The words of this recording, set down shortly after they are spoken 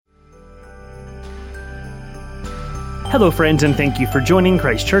Hello friends, and thank you for joining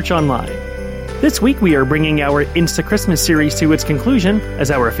Christ Church Online. This week we are bringing our Insta Christmas series to its conclusion as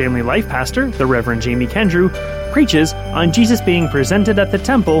our family life pastor, the Reverend Jamie Kendrew, preaches on Jesus being presented at the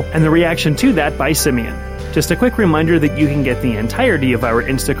temple and the reaction to that by Simeon. Just a quick reminder that you can get the entirety of our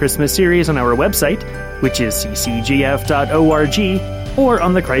Insta Christmas series on our website, which is ccgf.org, or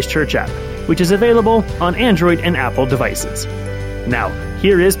on the Christ Church app, which is available on Android and Apple devices. Now,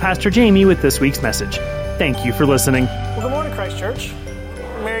 here is Pastor Jamie with this week's message. Thank you for listening. Well, good morning, Christ Church.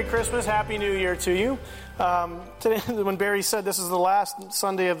 Merry Christmas, Happy New Year to you. Today, when Barry said this is the last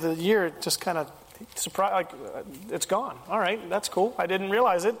Sunday of the year, it just kind of surprised, it's gone. All right, that's cool. I didn't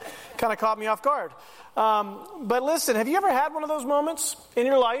realize it. Kind of caught me off guard. But listen, have you ever had one of those moments in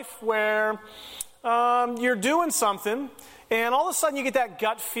your life where you're doing something and all of a sudden you get that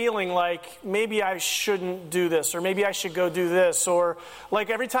gut feeling like maybe I shouldn't do this, or maybe I should go do this, or like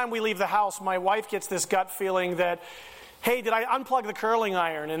every time we leave the house, my wife gets this gut feeling that, hey, did I unplug the curling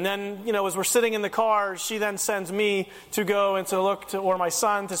iron? And then, as we're sitting in the car, she then sends me to go and to look to, or my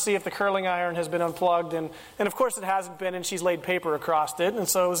son, to see if the curling iron has been unplugged. And of course it hasn't been, and she's laid paper across it. And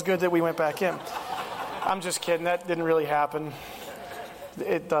so it was good that we went back in. I'm just kidding. That didn't really happen.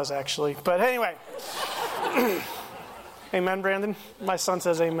 It does, actually. But anyway. Amen, Brandon? My son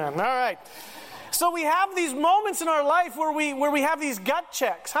says amen. All right. So we have these moments in our life where we have these gut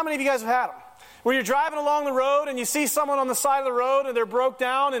checks. How many of you guys have had them? Where you're driving along the road and you see someone on the side of the road and they're broke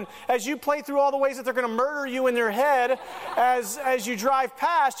down, and as you play through all the ways that they're going to murder you in their head as you drive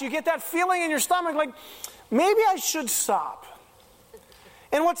past, you get that feeling in your stomach like, maybe I should stop.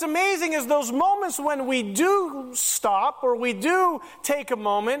 And what's amazing is those moments when we do stop or we do take a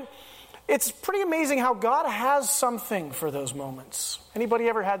moment, it's pretty amazing how God has something for those moments. Anybody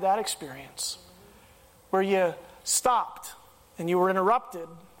ever had that experience? Where you stopped and you were interrupted,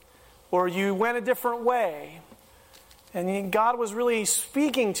 or you went a different way, and God was really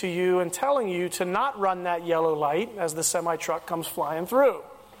speaking to you and telling you to not run that yellow light as the semi-truck comes flying through,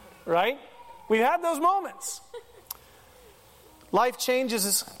 right? We've had those moments. Life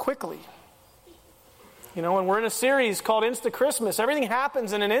changes quickly. And we're in a series called Insta Christmas. Everything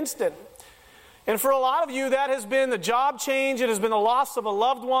happens in an instant. And for a lot of you, that has been the job change. It has been the loss of a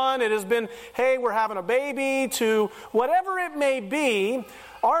loved one. It has been, hey, we're having a baby, to whatever it may be.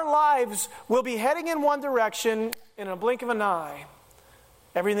 Our lives will be heading in one direction. In a blink of an eye,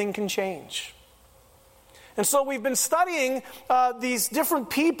 everything can change. And so we've been studying these different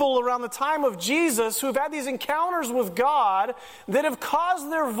people around the time of Jesus who have had these encounters with God that have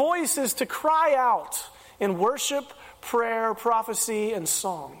caused their voices to cry out in worship, prayer, prophecy, and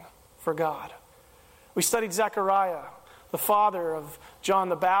song for God. We studied Zechariah, the father of John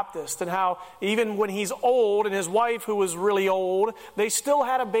the Baptist, and how even when he's old and his wife, who was really old, they still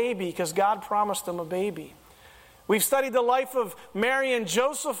had a baby because God promised them a baby. We've studied the life of Mary and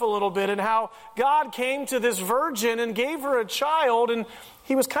Joseph a little bit, and how God came to this virgin and gave her a child, and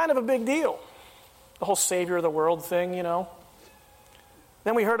he was kind of a big deal. The whole Savior of the world thing,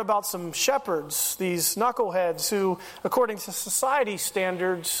 Then we heard about some shepherds, these knuckleheads who, according to society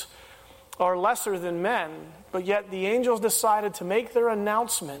standards, are lesser than men, but yet the angels decided to make their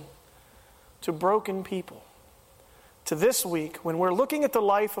announcement to broken people. To this week, when we're looking at the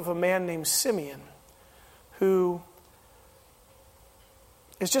life of a man named Simeon, who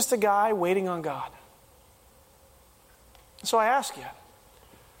is just a guy waiting on God. So I ask you,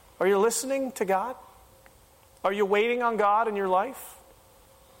 are you listening to God? Are you waiting on God in your life?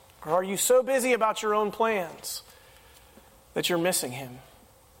 Or are you so busy about your own plans that you're missing Him?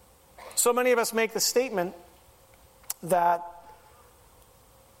 So many of us make the statement that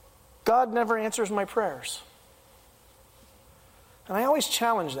God never answers my prayers. And I always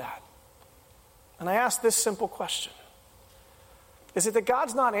challenge that. And I ask this simple question. Is it that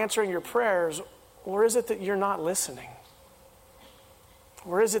God's not answering your prayers, or is it that you're not listening?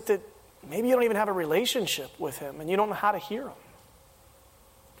 Or is it that maybe you don't even have a relationship with Him and you don't know how to hear Him?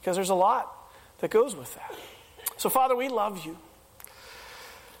 Because there's a lot that goes with that. So Father, we love you.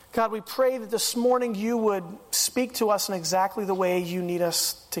 God, we pray that this morning you would speak to us in exactly the way you need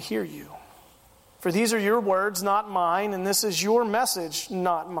us to hear you. For these are your words, not mine, and this is your message,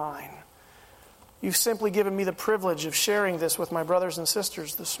 not mine. You've simply given me the privilege of sharing this with my brothers and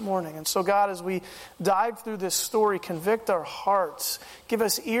sisters this morning. And so, God, as we dive through this story, convict our hearts. Give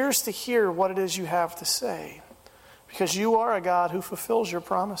us ears to hear what it is you have to say. Because you are a God who fulfills your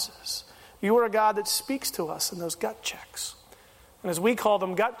promises. You are a God that speaks to us in those gut checks. And as we call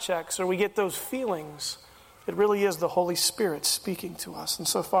them gut checks, or we get those feelings, it really is the Holy Spirit speaking to us. And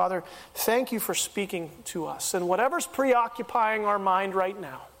so, Father, thank you for speaking to us. And whatever's preoccupying our mind right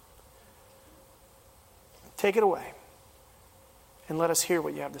now, take it away. and let us hear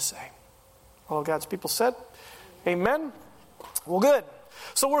what you have to say. All God's people said, amen. Well, good.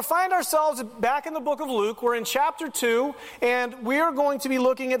 So we'll find ourselves back in the book of Luke. We're in chapter 2, and we are going to be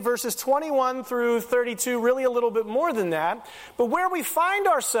looking at verses 21 through 32, really a little bit more than that. But where we find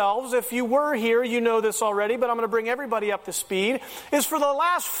ourselves, if you were here, you know this already, but I'm going to bring everybody up to speed, is for the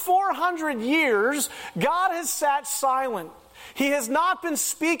last 400 years, God has sat silent. He has not been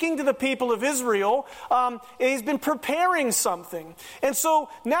speaking to the people of Israel. He's been preparing something. And so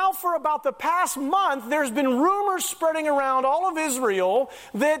now for about the past month, there's been rumors spreading around all of Israel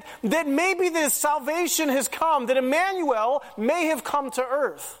that maybe this salvation has come, that Emmanuel may have come to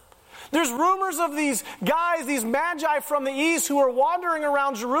earth. There's rumors of these guys, these magi from the east who are wandering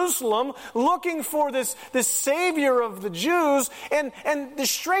around Jerusalem looking for this savior of the Jews. And the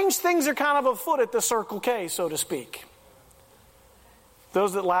strange things are kind of afoot at the Circle K, so to speak.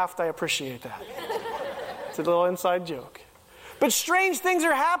 Those that laughed, I appreciate that. It's a little inside joke. But strange things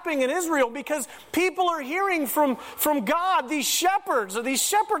are happening in Israel because people are hearing from God. These shepherds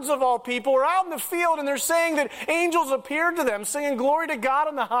of all people are out in the field and they're saying that angels appeared to them, singing glory to God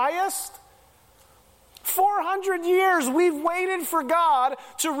in the highest. 400 years we've waited for God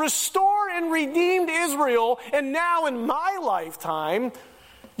to restore and redeem Israel, and now in my lifetime,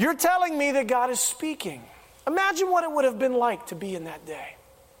 you're telling me that God is speaking. Imagine what it would have been like to be in that day.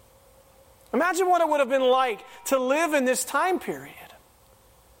 Imagine what it would have been like to live in this time period.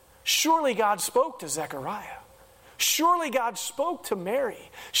 Surely God spoke to Zechariah. Surely God spoke to Mary.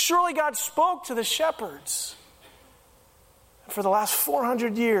 Surely God spoke to the shepherds. For the last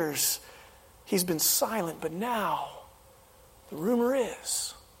 400 years, he's been silent, but now the rumor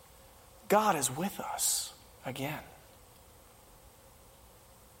is God is with us again.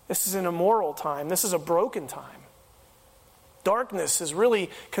 This is an immoral time. This is a broken time. Darkness is really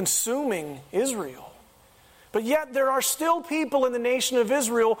consuming Israel. But yet there are still people in the nation of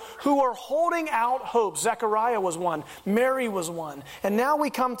Israel who are holding out hope. Zechariah was one. Mary was one. And now we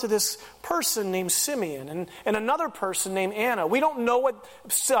come to this person named Simeon and another person named Anna. We don't know what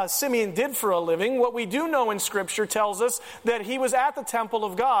Simeon did for a living. What we do know in Scripture tells us that he was at the temple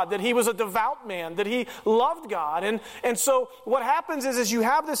of God, that he was a devout man, that he loved God. And so what happens is you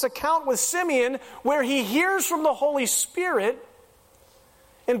have this account with Simeon where he hears from the Holy Spirit.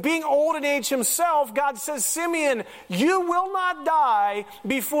 And being old in age himself, God says, Simeon, you will not die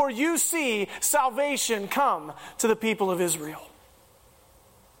before you see salvation come to the people of Israel.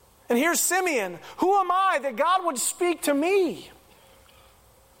 And here's Simeon. Who am I that God would speak to me?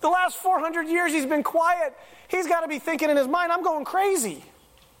 The last 400 years he's been quiet. He's got to be thinking in his mind, I'm going crazy.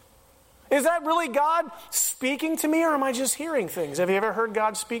 Is that really God speaking to me, or am I just hearing things? Have you ever heard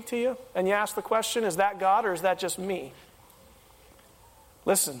God speak to you? And you ask the question, is that God or is that just me?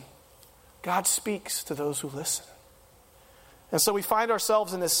 Listen, God speaks to those who listen. And so we find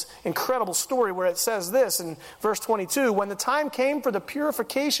ourselves in this incredible story where it says this in verse 22, when the time came for the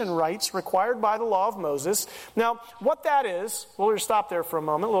purification rites required by the law of Moses. Now, what that is, we'll just stop there for a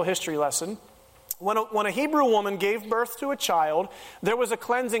moment, a little history lesson. When a Hebrew woman gave birth to a child, there was a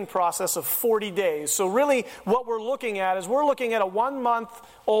cleansing process of 40 days. So really what we're looking at is we're looking at a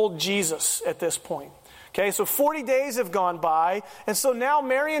 1-month-old Jesus at this point. Okay, so 40 days have gone by, and so now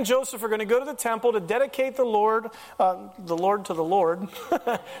Mary and Joseph are going to go to the temple to dedicate the Lord to the Lord.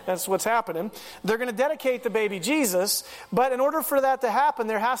 That's what's happening. They're going to dedicate the baby Jesus, but in order for that to happen,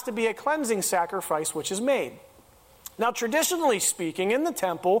 there has to be a cleansing sacrifice which is made. Now, traditionally speaking, in the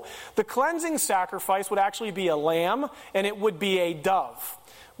temple, the cleansing sacrifice would actually be a lamb, and it would be a dove.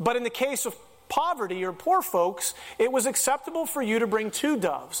 But in the case of poverty or poor folks, it was acceptable for you to bring 2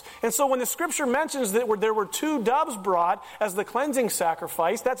 doves. And so when the scripture mentions that there were 2 doves brought as the cleansing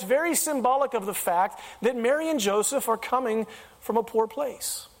sacrifice, that's very symbolic of the fact that Mary and Joseph are coming from a poor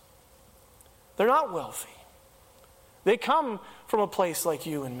place. They're not wealthy. They come from a place like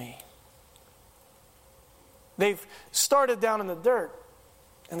you and me. They've started down in the dirt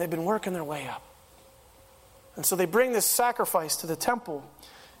and they've been working their way up. And so they bring this sacrifice to the temple.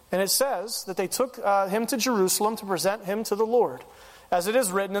 And it says that they took him to Jerusalem to present him to the Lord, as it is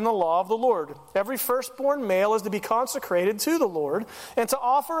written in the law of the Lord. Every firstborn male is to be consecrated to the Lord and to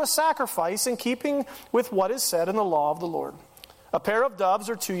offer a sacrifice in keeping with what is said in the law of the Lord. A pair of doves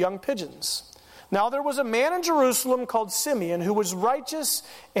or 2 young pigeons. Now there was a man in Jerusalem called Simeon who was righteous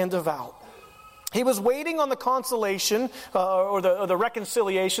and devout. He was waiting on the consolation or the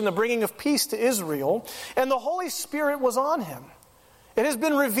reconciliation, the bringing of peace to Israel, and the Holy Spirit was on him. It has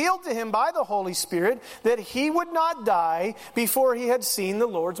been revealed to him by the Holy Spirit that he would not die before he had seen the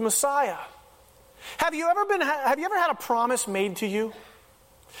Lord's Messiah. Have you ever had a promise made to you?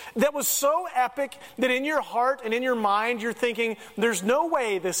 that was so epic that in your heart and in your mind you're thinking, there's no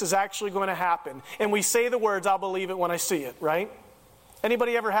way this is actually going to happen. And we say the words, I'll believe it when I see it, right?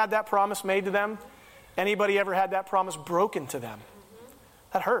 Anybody ever had that promise made to them? Anybody ever had that promise broken to them?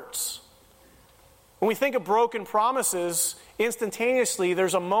 That hurts. When we think of broken promises, instantaneously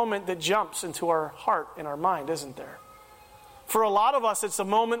there's a moment that jumps into our heart and our mind, isn't there? For a lot of us, it's a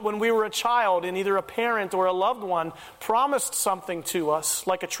moment when we were a child and either a parent or a loved one promised something to us,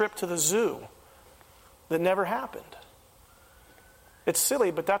 like a trip to the zoo, that never happened. It's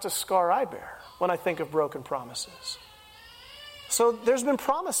silly, but that's a scar I bear when I think of broken promises. So there's been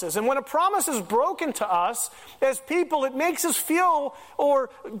promises. And when a promise is broken to us, as people, it makes us feel or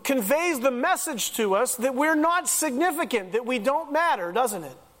conveys the message to us that we're not significant, that we don't matter, doesn't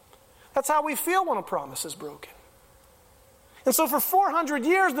it? That's how we feel when a promise is broken. And so for 400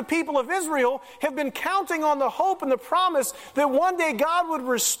 years, the people of Israel have been counting on the hope and the promise that one day God would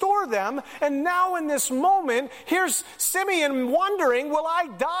restore them. And now in this moment, here's Simeon wondering, will I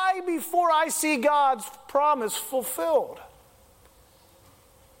die before I see God's promise fulfilled?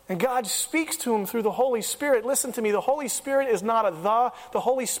 And God speaks to him through the Holy Spirit. Listen to me, the Holy Spirit is not a the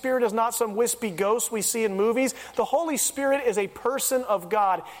Holy Spirit is not some wispy ghost we see in movies. The Holy Spirit is a person of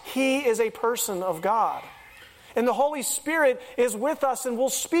God. He is a person of God. And the Holy Spirit is with us and will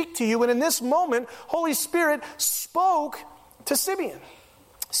speak to you. And in this moment, Holy Spirit spoke to Simeon,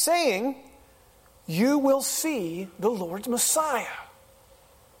 saying, you will see the Lord's Messiah.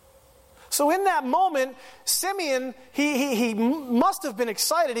 So in that moment, Simeon, he must have been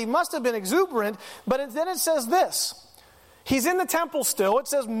excited. He must have been exuberant. But then it says this. He's in the temple still. It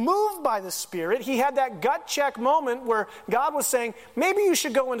says, moved by the Spirit. He had that gut check moment where God was saying, maybe you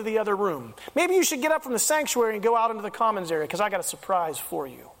should go into the other room. Maybe you should get up from the sanctuary and go out into the commons area because I got a surprise for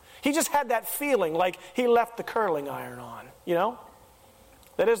you. He just had that feeling like he left the curling iron on, you know?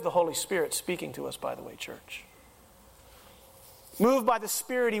 That is the Holy Spirit speaking to us, by the way, church. Moved by the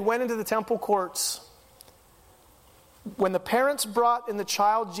Spirit, he went into the temple courts. When the parents brought in the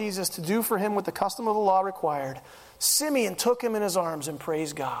child Jesus to do for him what the custom of the law required, Simeon took him in his arms and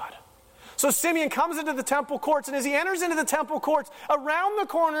praised God. So Simeon comes into the temple courts, and as he enters into the temple courts, around the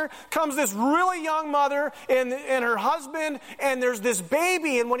corner comes this really young mother and her husband, and there's this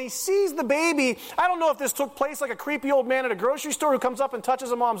baby. And when he sees the baby, I don't know if this took place like a creepy old man at a grocery store who comes up and touches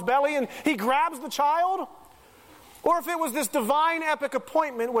a mom's belly and he grabs the child, or if it was this divine epic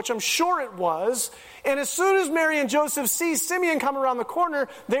appointment, which I'm sure it was. And as soon as Mary and Joseph see Simeon come around the corner,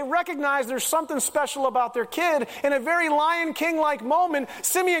 they recognize there's something special about their kid. In a very Lion King-like moment,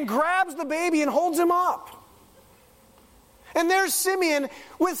 Simeon grabs the baby and holds him up. And there's Simeon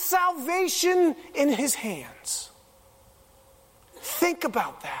with salvation in his hands. Think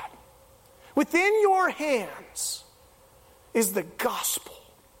about that. Within your hands is the gospel.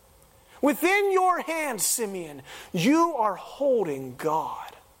 Within your hands, Simeon, you are holding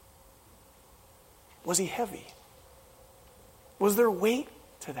God. Was he heavy? Was there weight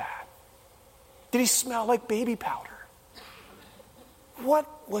to that? Did he smell like baby powder? What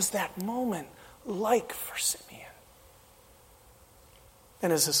was that moment like for Simeon?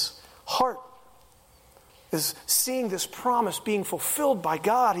 And as his heart is seeing this promise being fulfilled by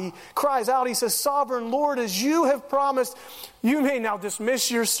God, he cries out, he says, Sovereign Lord, as you have promised, you may now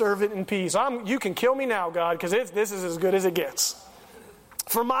dismiss your servant in peace. You can kill me now, God, because this is as good as it gets.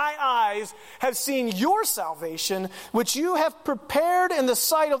 For my eyes have seen your salvation, which you have prepared in the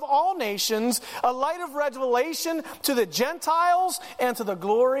sight of all nations, a light of revelation to the Gentiles and to the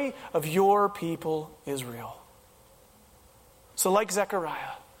glory of your people Israel. So like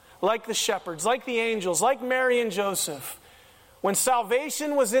Zechariah, like the shepherds, like the angels, like Mary and Joseph, when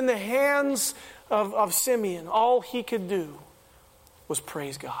salvation was in the hands of Simeon, all he could do was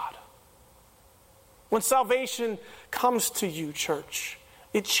praise God. When salvation comes to you, church,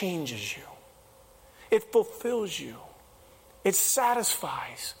 it changes you. It fulfills you. It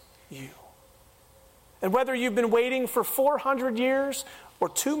satisfies you. And whether you've been waiting for 400 years or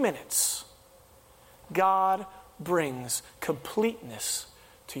 2 minutes, God brings completeness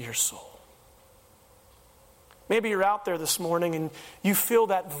to your soul. Maybe you're out there this morning and you feel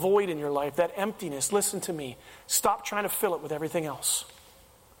that void in your life, that emptiness. Listen to me. Stop trying to fill it with everything else.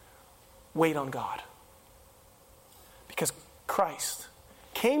 Wait on God. Because Christ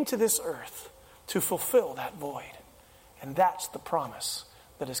came to this earth to fulfill that void. And that's the promise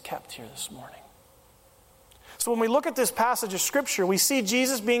that is kept here this morning. So when we look at this passage of Scripture, we see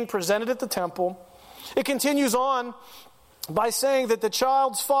Jesus being presented at the temple. It continues on by saying that the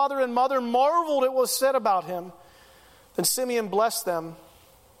child's father and mother marveled at what was said about him. Then Simeon blessed them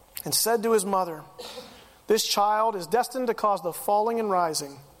and said to his mother, This child is destined to cause the falling and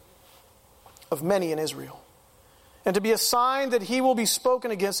rising of many in Israel, and to be a sign that he will be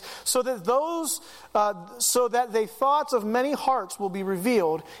spoken against, so that the thoughts of many hearts will be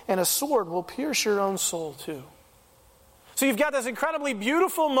revealed, and a sword will pierce your own soul too. So you've got this incredibly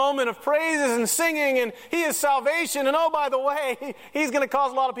beautiful moment of praises and singing, and he is salvation, and oh, by the way, he's going to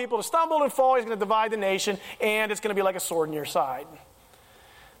cause a lot of people to stumble and fall, he's going to divide the nation, and it's going to be like a sword in your side.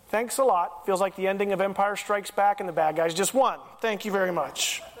 Thanks a lot. Feels like the ending of Empire Strikes Back and the bad guys just won. Thank you very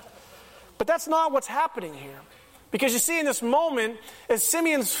much. But that's not what's happening here. Because you see, in this moment, as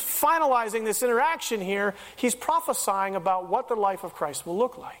Simeon's finalizing this interaction here, he's prophesying about what the life of Christ will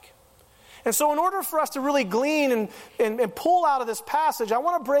look like. And so in order for us to really glean and pull out of this passage, I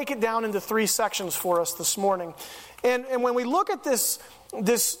want to break it down into 3 sections for us this morning. And when we look at this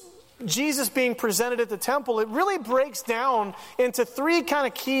Jesus being presented at the temple, it really breaks down into 3 kind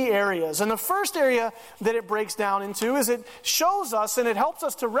of key areas. And the first area that it breaks down into is it shows us and it helps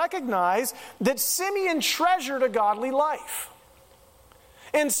us to recognize that Simeon treasured a godly life.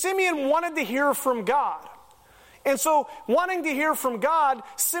 And Simeon wanted to hear from God. And so, wanting to hear from God,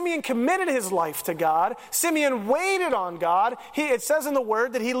 Simeon committed his life to God. Simeon waited on God. It says in the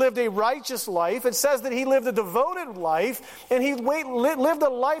Word that he lived a righteous life. It says that he lived a devoted life. And he lived a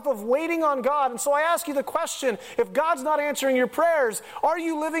life of waiting on God. And so I ask you the question, if God's not answering your prayers, are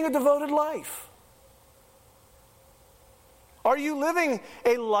you living a devoted life? Are you living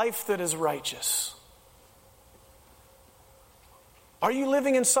a life that is righteous? Are you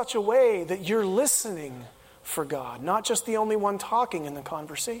living in such a way that you're listening for God, not just the only one talking in the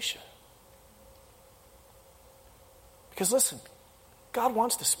conversation? Because listen, God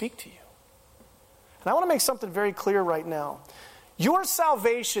wants to speak to you. And I want to make something very clear right now. Your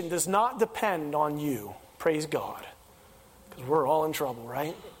salvation does not depend on you, praise God, because we're all in trouble,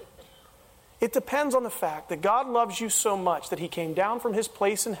 right? It depends on the fact that God loves you so much that he came down from his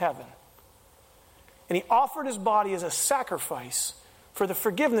place in heaven and he offered his body as a sacrifice for the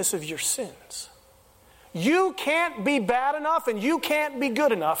forgiveness of your sins. You can't be bad enough and you can't be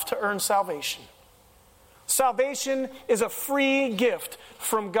good enough to earn salvation. Salvation is a free gift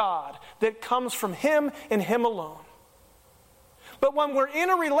from God that comes from him and him alone. But when we're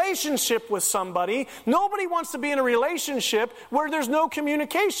in a relationship with somebody, nobody wants to be in a relationship where there's no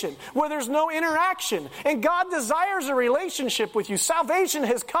communication, where there's no interaction. And God desires a relationship with you. Salvation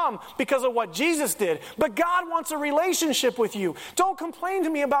has come because of what Jesus did. But God wants a relationship with you. Don't complain to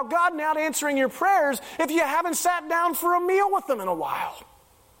me about God not answering your prayers if you haven't sat down for a meal with them in a while.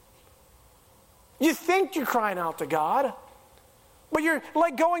 You think you're crying out to God, but you're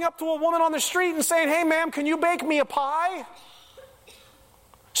like going up to a woman on the street and saying, "Hey, ma'am, can you bake me a pie?"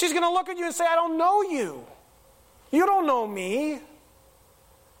 She's going to look at you and say, "I don't know you. You don't know me."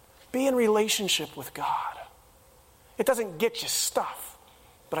 Be in relationship with God. It doesn't get you stuff.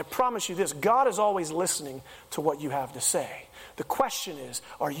 But I promise you this, God is always listening to what you have to say. The question is,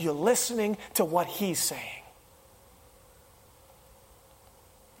 are you listening to what he's saying?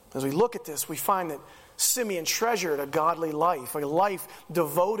 As we look at this, we find that Simeon treasured a godly life, a life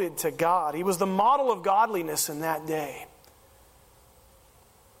devoted to God. He was the model of godliness in that day.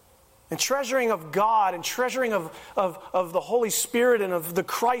 And treasuring of God and treasuring of the Holy Spirit and of the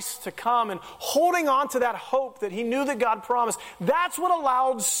Christ to come and holding on to that hope that he knew that God promised, that's what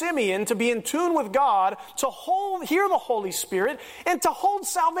allowed Simeon to be in tune with God, to hear the Holy Spirit, and to hold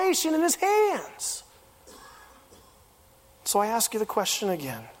salvation in his hands. So I ask you the question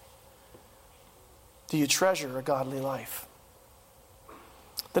again. Do you treasure a godly life?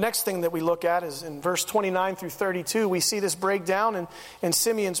 The next thing that we look at is in verse 29 through 32. We see this breakdown in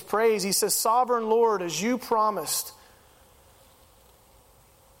Simeon's praise. He says, "Sovereign Lord, as you promised,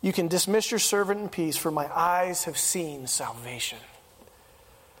 you can dismiss your servant in peace, for my eyes have seen salvation."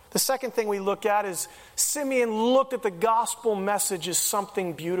 The second thing we look at is Simeon looked at the gospel message as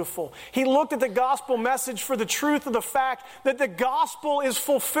something beautiful. He looked at the gospel message for the truth of the fact that the gospel is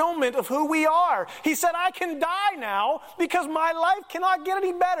fulfillment of who we are. He said, "I can die now because my life cannot get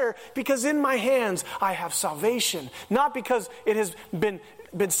any better, because in my hands I have salvation." Not because it has been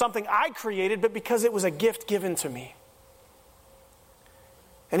something I created, but because it was a gift given to me.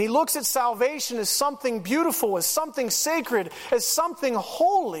 And he looks at salvation as something beautiful, as something sacred, as something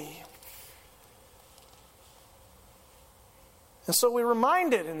holy. And so we're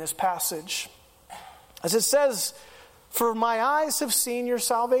reminded in this passage, as it says, "For my eyes have seen your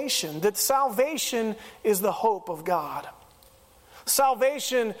salvation," that salvation is the hope of God.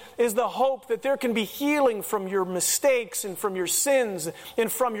 Salvation is the hope that there can be healing from your mistakes and from your sins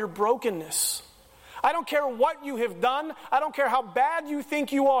and from your brokenness. I don't care what you have done. I don't care how bad you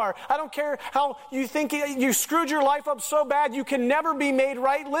think you are. I don't care how you think you screwed your life up so bad you can never be made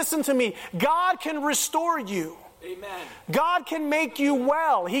right. Listen to me. God can restore you. Amen. God can make you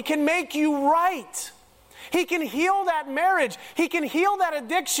well. He can make you right. He can heal that marriage. He can heal that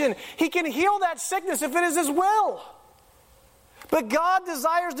addiction. He can heal that sickness if it is His will. But God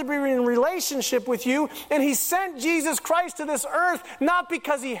desires to be in relationship with you, and He sent Jesus Christ to this earth not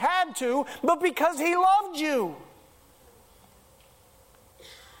because He had to, but because He loved you.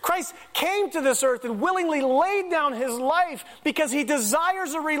 Christ came to this earth and willingly laid down His life because He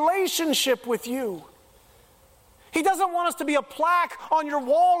desires a relationship with you. He doesn't want us to be a plaque on your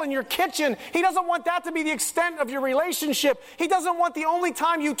wall in your kitchen. He doesn't want that to be the extent of your relationship. He doesn't want the only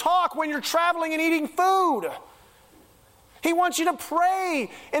time you talk when you're traveling and eating food. He wants you to pray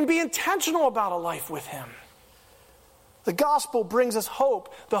and be intentional about a life with Him. The gospel brings us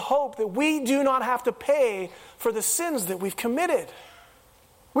hope, the hope that we do not have to pay for the sins that we've committed.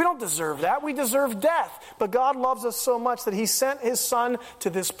 We don't deserve that. We deserve death. But God loves us so much that He sent His Son to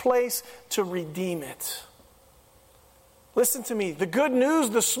this place to redeem it. Listen to me. The good news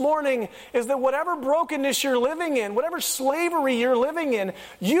this morning is that whatever brokenness you're living in, whatever slavery you're living in,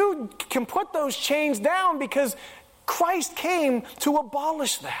 you can put those chains down because Christ came to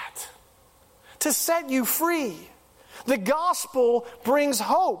abolish that, to set you free. The gospel brings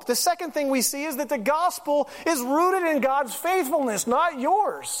hope. The second thing we see is that the gospel is rooted in God's faithfulness, not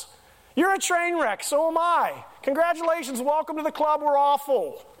yours. You're a train wreck, so am I. Congratulations, welcome to the club, we're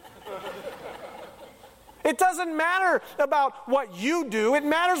awful. It doesn't matter about what you do, it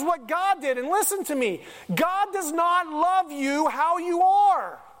matters what God did. And listen to me, God does not love you how you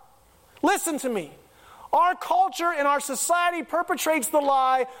are. Listen to me. Our culture and our society perpetrates the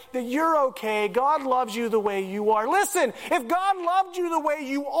lie that you're okay, God loves you the way you are. Listen, if God loved you the way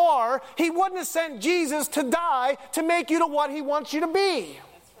you are, He wouldn't have sent Jesus to die to make you to what He wants you to be.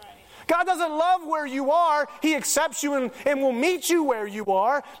 That's right. God doesn't love where you are. He accepts you and will meet you where you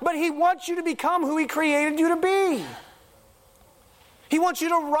are, but He wants you to become who He created you to be. He wants you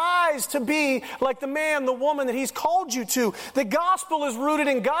to rise to be like the man, the woman that He's called you to. The gospel is rooted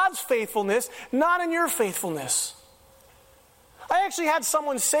in God's faithfulness, not in your faithfulness. I actually had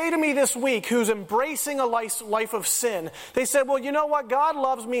someone say to me this week who's embracing a life of sin. They said, well, you know what? God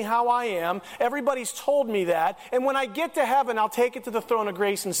loves me how I am. Everybody's told me that. And when I get to heaven, I'll take it to the throne of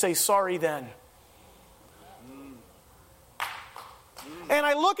grace and say, sorry then. And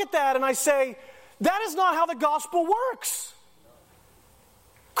I look at that and I say, that is not how the gospel works.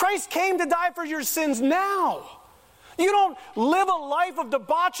 Christ came to die for your sins now. You don't live a life of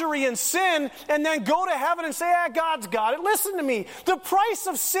debauchery and sin and then go to heaven and say, God's got it. Listen to me. The price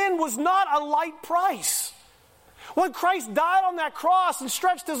of sin was not a light price. When Christ died on that cross and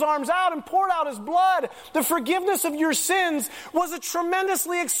stretched His arms out and poured out His blood, the forgiveness of your sins was a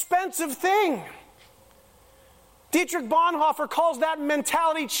tremendously expensive thing. Dietrich Bonhoeffer calls that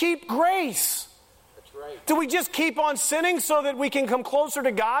mentality cheap grace. Right. Do we just keep on sinning so that we can come closer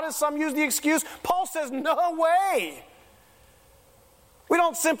to God, as some use the excuse? Paul says, no way. We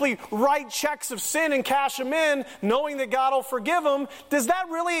don't simply write checks of sin and cash them in, knowing that God will forgive them. Does that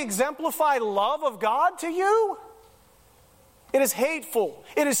really exemplify love of God to you? It is hateful.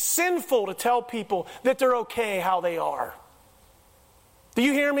 It is sinful to tell people that they're okay how they are. Do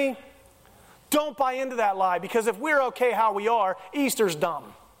you hear me? Don't buy into that lie, because if we're okay how we are, Easter's dumb.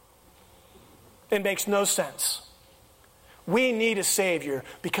 It makes no sense. We need a Savior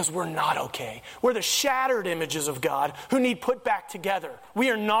because we're not okay. We're the shattered images of God who need put back together. We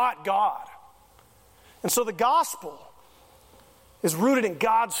are not God. And so the gospel is rooted in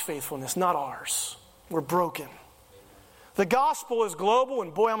God's faithfulness, not ours. We're broken. The gospel is global,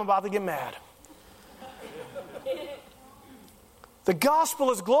 and boy, I'm about to get mad. The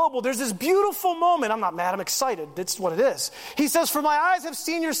gospel is global. There's this beautiful moment. I'm not mad, I'm excited. That's what it is. He says, for my eyes have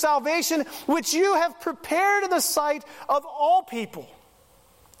seen your salvation, which you have prepared in the sight of all people.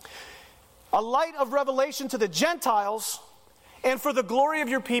 A light of revelation to the Gentiles, and for the glory of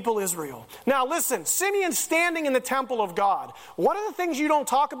your people Israel. Now listen, Simeon's standing in the temple of God. One of the things you don't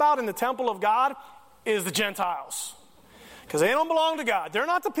talk about in the temple of God is the Gentiles. Because they don't belong to God. They're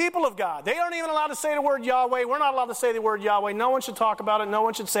not the people of God. They aren't even allowed to say the word Yahweh. We're not allowed to say the word Yahweh. No one should talk about it. No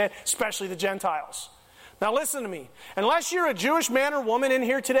one should say it, especially the Gentiles. Now listen to me. Unless you're a Jewish man or woman in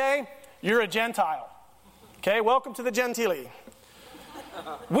here today, you're a Gentile. Okay, welcome to the Gentili.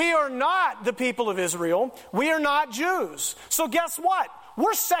 We are not the people of Israel. We are not Jews. So guess what?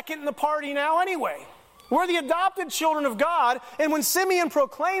 We're second in the party now anyway. We're the adopted children of God. And when Simeon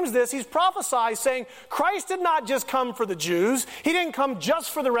proclaims this, he's prophesied saying, Christ did not just come for the Jews. He didn't come just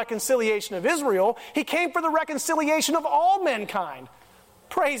for the reconciliation of Israel. He came for the reconciliation of all mankind.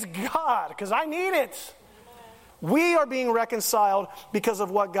 Praise God, because I need it. We are being reconciled because of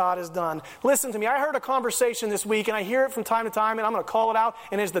what God has done. Listen to me. I heard a conversation this week, and I hear it from time to time, and I'm going to call it out,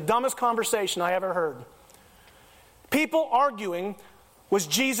 and it's the dumbest conversation I ever heard. People arguing, was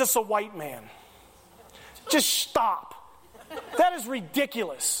Jesus a white man? Just stop. That is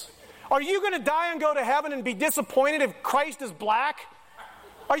ridiculous. Are you going to die and go to heaven and be disappointed if Christ is black?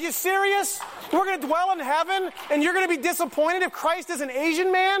 Are you serious? We're going to dwell in heaven, and you're going to be disappointed if Christ is an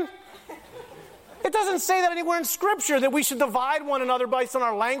Asian man? It doesn't say that anywhere in Scripture that we should divide one another based on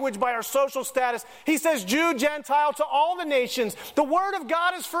our language, by our social status. He says Jew, Gentile, to all the nations. The Word of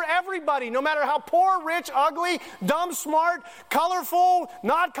God is for everybody, no matter how poor, rich, ugly, dumb, smart, colorful,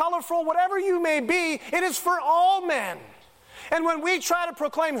 not colorful, whatever you may be, it is for all men. And when we try to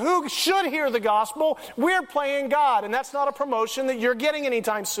proclaim who should hear the gospel, we're playing God, and that's not a promotion that you're getting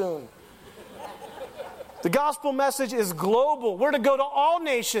anytime soon. The gospel message is global. We're to go to all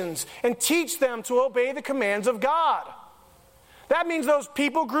nations and teach them to obey the commands of God. That means those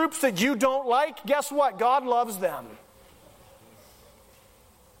people groups that you don't like, guess what? God loves them.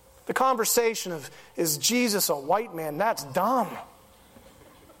 The conversation of, is Jesus a white man? That's dumb.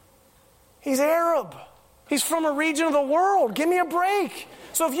 He's Arab. He's from a region of the world. Give me a break.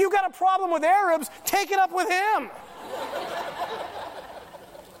 So if you got a problem with Arabs, take it up with him.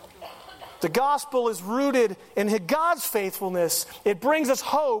 The gospel is rooted in God's faithfulness. It brings us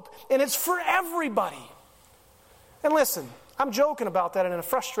hope, and it's for everybody. And listen, I'm joking about that in a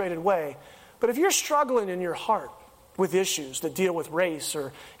frustrated way, but if you're struggling in your heart with issues that deal with race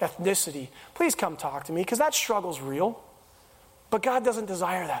or ethnicity, please come talk to me, because that struggle's real. But God doesn't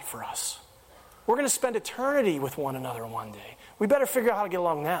desire that for us. We're going to spend eternity with one another one day. We better figure out how to get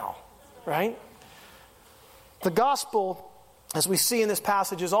along now, right? The gospel, as we see in this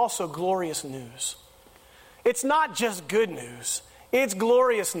passage, is also glorious news. It's not just good news. It's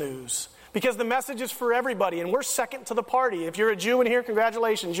glorious news. Because the message is for everybody, and we're second to the party. If you're a Jew in here,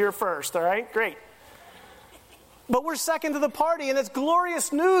 congratulations, you're first, all right? Great. But we're second to the party, and it's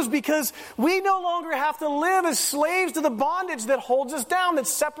glorious news because we no longer have to live as slaves to the bondage that holds us down, that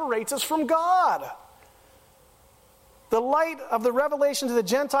separates us from God. The light of the revelation to the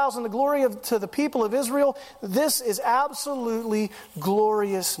Gentiles and the glory to the people of Israel, this is absolutely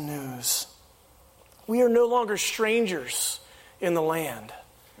glorious news. We are no longer strangers in the land,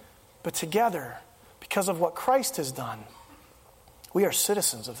 but together, because of what Christ has done, we are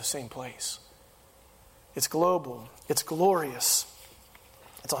citizens of the same place. It's global, it's glorious,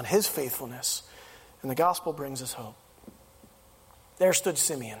 it's on His faithfulness, and the gospel brings us hope. There stood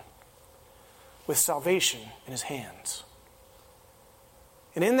Simeon, with salvation in his hands.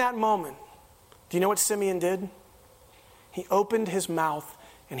 And in that moment, do you know what Simeon did? He opened his mouth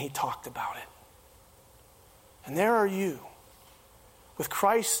and he talked about it. And there are you, with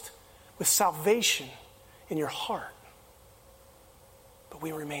Christ, with salvation in your heart. But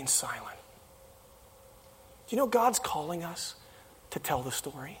we remain silent. Do you know God's calling us to tell the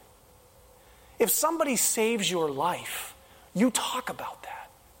story? If somebody saves your life, you talk about that.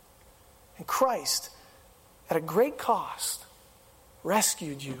 And Christ, at a great cost,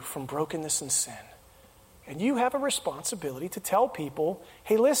 rescued you from brokenness and sin. And you have a responsibility to tell people,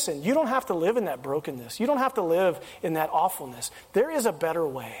 hey, listen, you don't have to live in that brokenness. You don't have to live in that awfulness. There is a better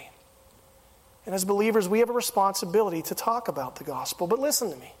way. And as believers, we have a responsibility to talk about the gospel. But listen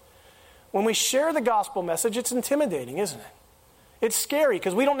to me. When we share the gospel message, it's intimidating, isn't it? It's scary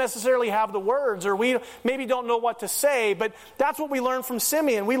because we don't necessarily have the words, or we maybe don't know what to say, but that's what we learn from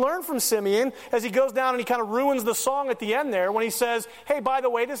Simeon. We learn from Simeon as he goes down and he kind of ruins the song at the end there when he says, hey, by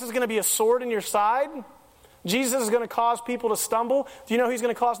the way, this is going to be a sword in your side. Jesus is going to cause people to stumble. Do you know who he's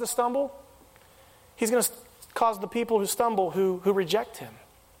going to cause to stumble? He's going to cause the people who stumble who reject him.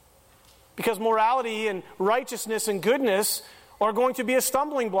 Because morality and righteousness and goodness are going to be a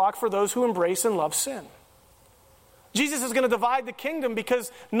stumbling block for those who embrace and love sin. Jesus is going to divide the kingdom because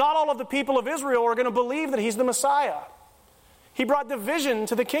not all of the people of Israel are going to believe that he's the Messiah. He brought division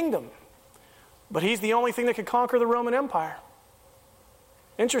to the kingdom. But he's the only thing that could conquer the Roman Empire.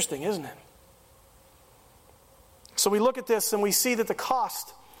 Interesting, isn't it? So we look at this and we see that the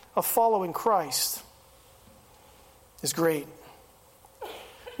cost of following Christ is great.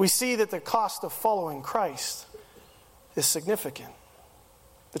 We see that the cost of following Christ is significant.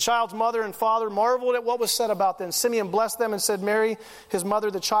 The child's mother and father marveled at what was said about them. Simeon blessed them and said, Mary, his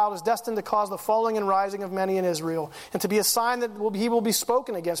mother, the child is destined to cause the falling and rising of many in Israel, and to be a sign that he will be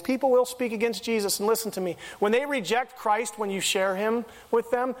spoken against. People will speak against Jesus. And listen to me, when they reject Christ, when you share him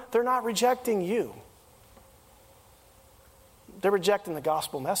with them, they're not rejecting you. They're rejecting the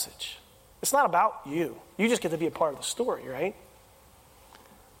gospel message. It's not about you. You just get to be a part of the story, right?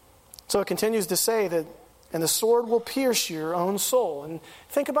 So it continues to say that, and the sword will pierce your own soul. And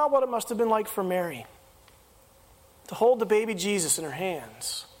think about what it must have been like for Mary to hold the baby Jesus in her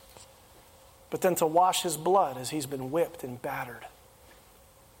hands, but then to wash his blood as he's been whipped and battered.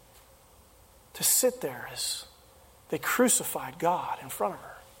 To sit there as they crucified God in front of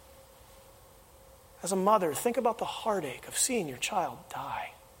her. As a mother, think about the heartache of seeing your child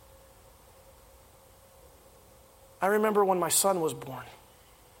die. I remember when my son was born.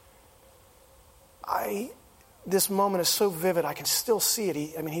 This moment is so vivid, I can still see it.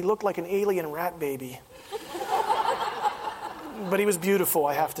 He looked like an alien rat baby. But he was beautiful,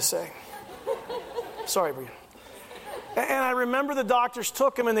 I have to say. Sorry, Brian. And I remember the doctors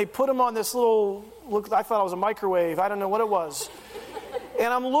took him and they put him on this I thought it was a microwave. I don't know what it was.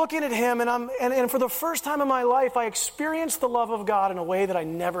 And I'm looking at him and for the first time in my life, I experienced the love of God in a way that I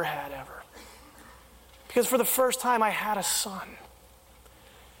never had ever. Because for the first time, I had a son.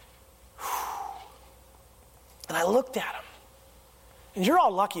 And I looked at him. And you're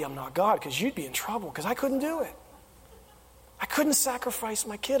all lucky I'm not God, because you'd be in trouble, because I couldn't do it. I couldn't sacrifice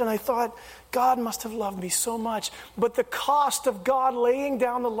my kid. And I thought, God must have loved me so much. But the cost of God laying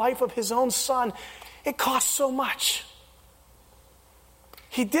down the life of his own son, it cost so much.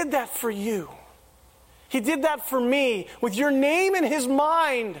 He did that for you. He did that for me. With your name in his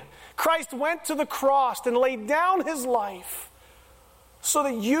mind, Christ went to the cross and laid down his life so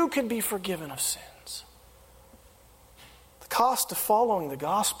that you could be forgiven of sins. The cost of following the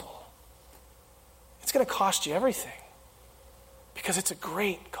gospel, it's going to cost you everything because it's a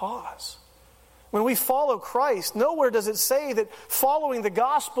great cause. When we follow Christ, nowhere does it say that following the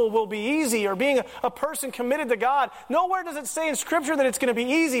gospel will be easy or being a person committed to God. Nowhere does it say in Scripture that it's going to be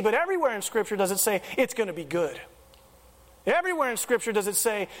easy, but everywhere in Scripture does it say it's going to be good. Everywhere in Scripture does it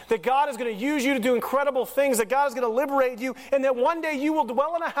say that God is going to use you to do incredible things, that God is going to liberate you, and that one day you will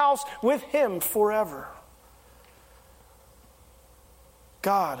dwell in a house with him forever.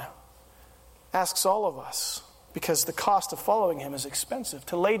 God asks all of us, because the cost of following him is expensive,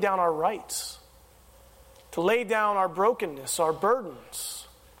 to lay down our rights, to lay down our brokenness, our burdens,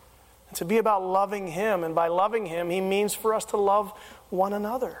 and to be about loving him. And by loving him, he means for us to love one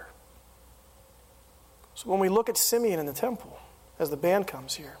another. So when we look at Simeon in the temple, as the band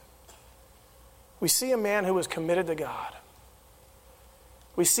comes here, we see a man who was committed to God.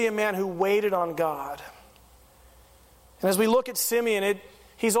 We see a man who waited on God. And as we look at Simeon,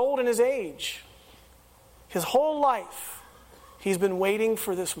 he's old in his age. His whole life, he's been waiting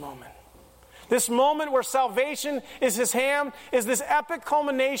for this moment. This moment where salvation is his hand, is this epic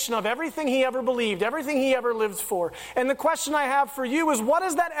culmination of everything he ever believed, everything he ever lived for. And the question I have for you is, what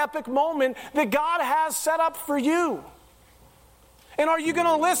is that epic moment that God has set up for you? And are you going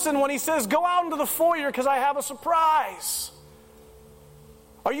to listen when he says, go out into the foyer because I have a surprise?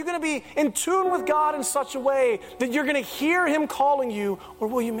 Are you going to be in tune with God in such a way that you're going to hear him calling you, or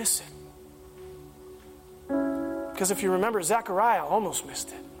will you miss it? Because if you remember, Zechariah almost missed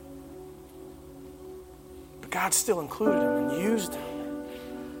it. But God still included him and used him.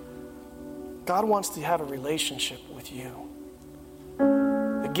 God wants to have a relationship with you.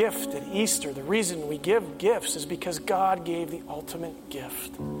 The gift at Easter, the reason we give gifts is because God gave the ultimate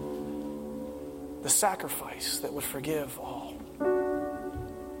gift. The sacrifice that would forgive all.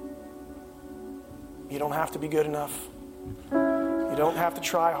 You don't have to be good enough. You don't have to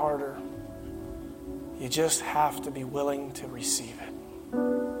try harder. You just have to be willing to receive it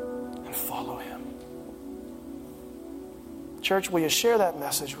and follow him. Church, will you share that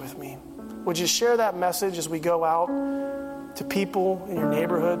message with me? Would you share that message as we go out to people in your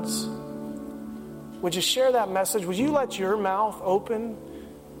neighborhoods? Would you share that message? Would you let your mouth open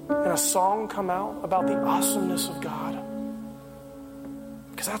and a song come out about the awesomeness of God?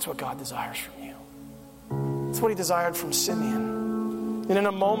 Because that's what God desires from you. That's what he desired from Simeon. And in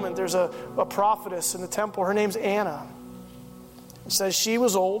a moment, there's a prophetess in the temple. Her name's Anna. It says she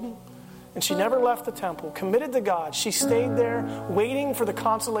was old, and she never left the temple, committed to God. She stayed there waiting for the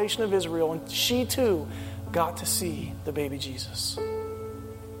consolation of Israel, and she too got to see the baby Jesus.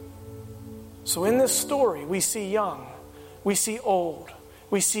 So in this story, we see young, we see old,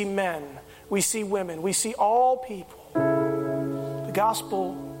 we see men, we see women, we see all people. The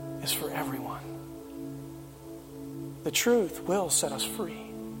gospel is for everyone. The truth will set us free.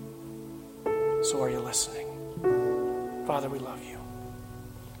 So are you listening? Father, we love you.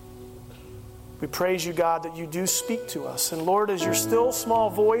 We praise you, God, that you do speak to us. And Lord, as your still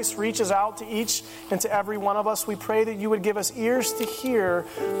small voice reaches out to each and to every one of us, we pray that you would give us ears to hear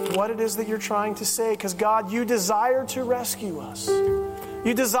what it is that you're trying to say. Because God, you desire to rescue us.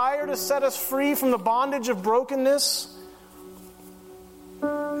 You desire to set us free from the bondage of brokenness.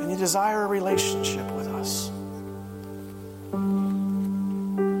 And you desire a relationship with us.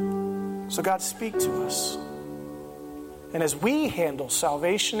 So God, speak to us. And as we handle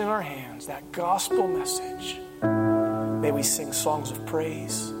salvation in our hands, that gospel message, may we sing songs of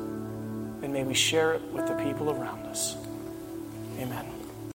praise and may we share it with the people around us. Amen.